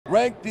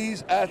Rank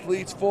these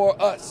athletes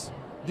for us.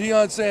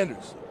 Deion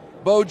Sanders,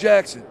 Bo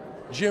Jackson,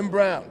 Jim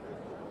Brown.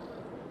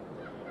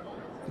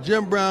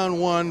 Jim Brown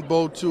 1,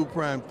 Bo 2,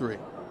 Prime 3.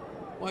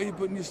 Why are you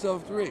putting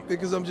yourself 3?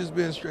 Because I'm just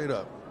being straight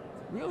up.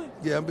 Really?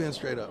 Yeah, I'm being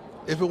straight up.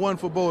 If it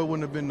wasn't for Bo, it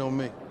wouldn't have been no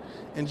me.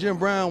 And Jim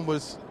Brown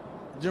was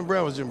Jim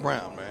Brown,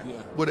 man.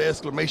 Yeah. With an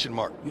exclamation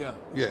mark. Yeah.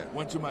 Yeah.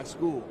 Went to my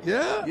school.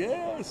 Yeah?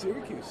 Yeah,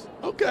 Syracuse.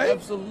 Okay.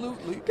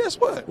 Absolutely. Guess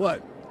what?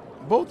 What?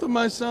 Both of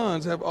my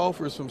sons have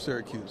offers from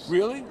Syracuse.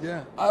 Really?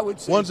 Yeah. I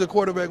would say. One's a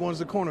quarterback, one's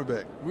a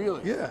cornerback.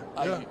 Really? Yeah.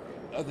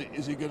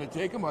 Is he going to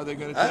take them? Are they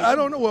going to take I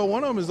don't know. Well,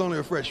 one of them is only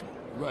a freshman.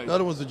 Right. The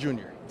other one's a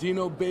junior.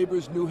 Dino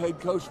Baber's new head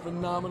coach,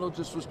 phenomenal.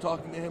 Just was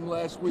talking to him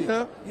last week.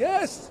 Yeah.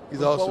 Yes. He's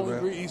From awesome, Bowling man.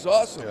 Green. He's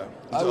awesome. Yeah.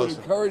 I would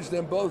awesome. encourage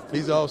them both.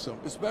 He's awesome.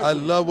 Especially. I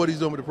love what he's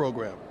doing with the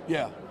program.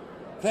 Yeah.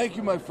 Thank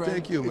you, my friend.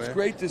 Thank you, man. It's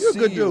great to You're see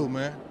a good you. dude,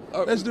 man.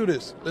 Let's do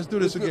this. Let's do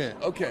this again.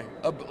 Okay.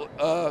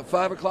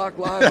 5 o'clock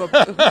live.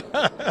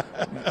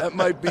 That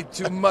might be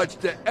too much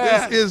to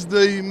ask. This is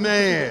the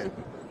man.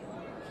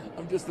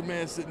 I'm just the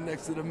man sitting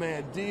next to the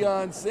man.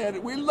 Deion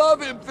Sanders. We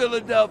love him,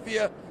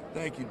 Philadelphia.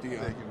 Thank you, Deion.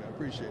 Thank you, man.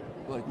 Appreciate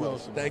it. Likewise.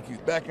 Awesome. Thank you.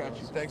 Back at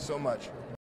you. Thanks so much.